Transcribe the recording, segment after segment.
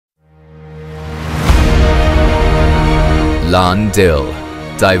Lahn-Dill,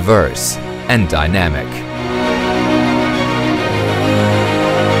 diverse and dynamic.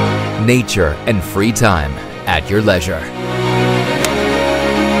 Nature and free time at your leisure.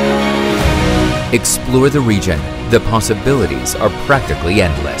 Explore the region. The possibilities are practically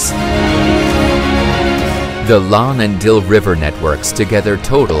endless. The Lahn and Dill river networks together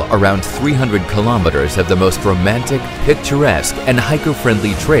total around 300 kilometers of the most romantic, picturesque, and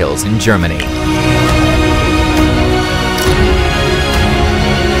hiker-friendly trails in Germany.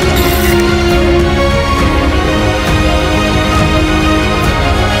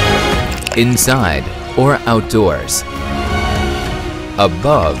 Inside or outdoors,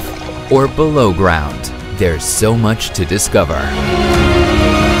 above or below ground, there's so much to discover.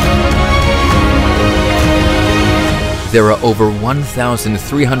 There are over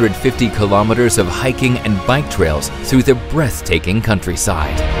 1,350 kilometers of hiking and bike trails through the breathtaking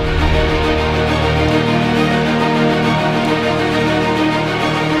countryside.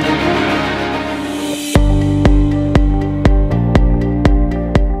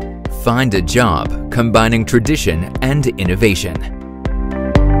 Find a job combining tradition and innovation.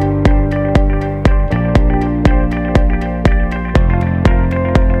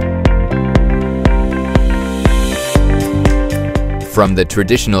 From the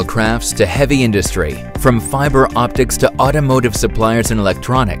traditional crafts to heavy industry, from fiber optics to automotive suppliers and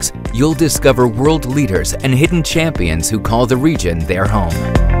electronics, you'll discover world leaders and hidden champions who call the region their home.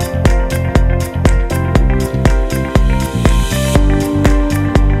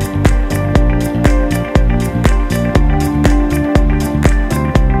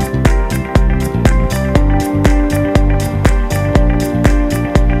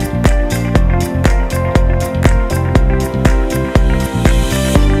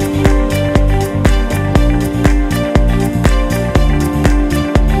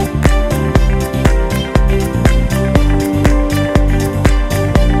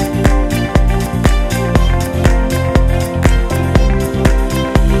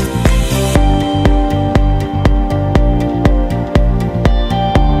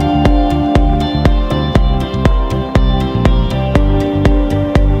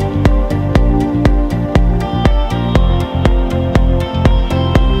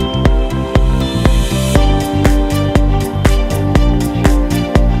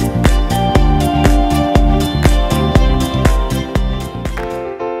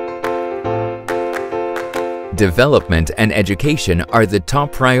 Development and education are the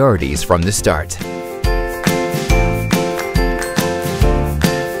top priorities from the start.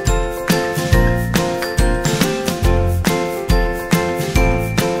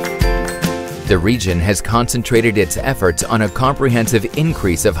 The region has concentrated its efforts on a comprehensive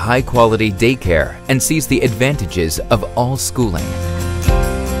increase of high-quality daycare and sees the advantages of all schooling.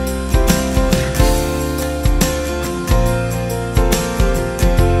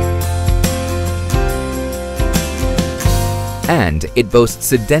 And it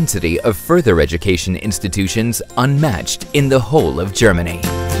boasts a density of further education institutions unmatched in the whole of Germany.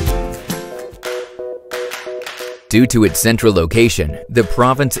 Due to its central location, the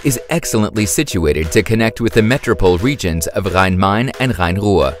province is excellently situated to connect with the metropole regions of Rhein-Main and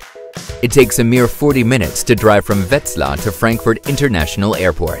Rhine-Ruhr. It takes a mere 40 minutes to drive from Wetzlar to Frankfurt International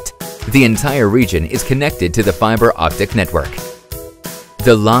Airport. The entire region is connected to the fiber optic network.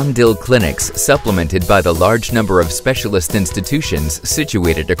 The Lahn-Dill clinics, supplemented by the large number of specialist institutions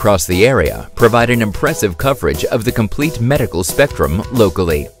situated across the area, provide an impressive coverage of the complete medical spectrum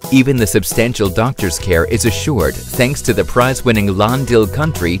locally. Even the substantial doctor's care is assured thanks to the prize-winning Lahn-Dill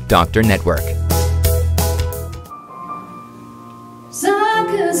Country Doctor Network.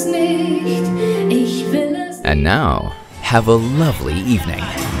 And now, have a lovely evening.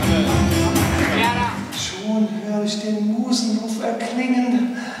 Schon höre ich den Musenruf erklingen.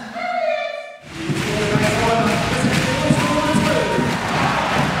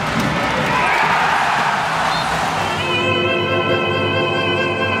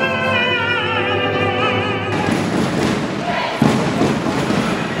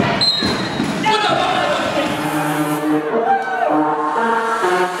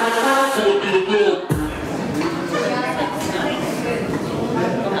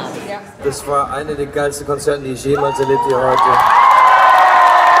 Das war eine der geilsten Konzerte, die ich jemals erlebt habe heute.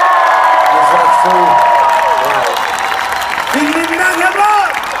 Ihr seid so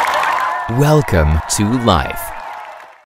wow. Welcome to life.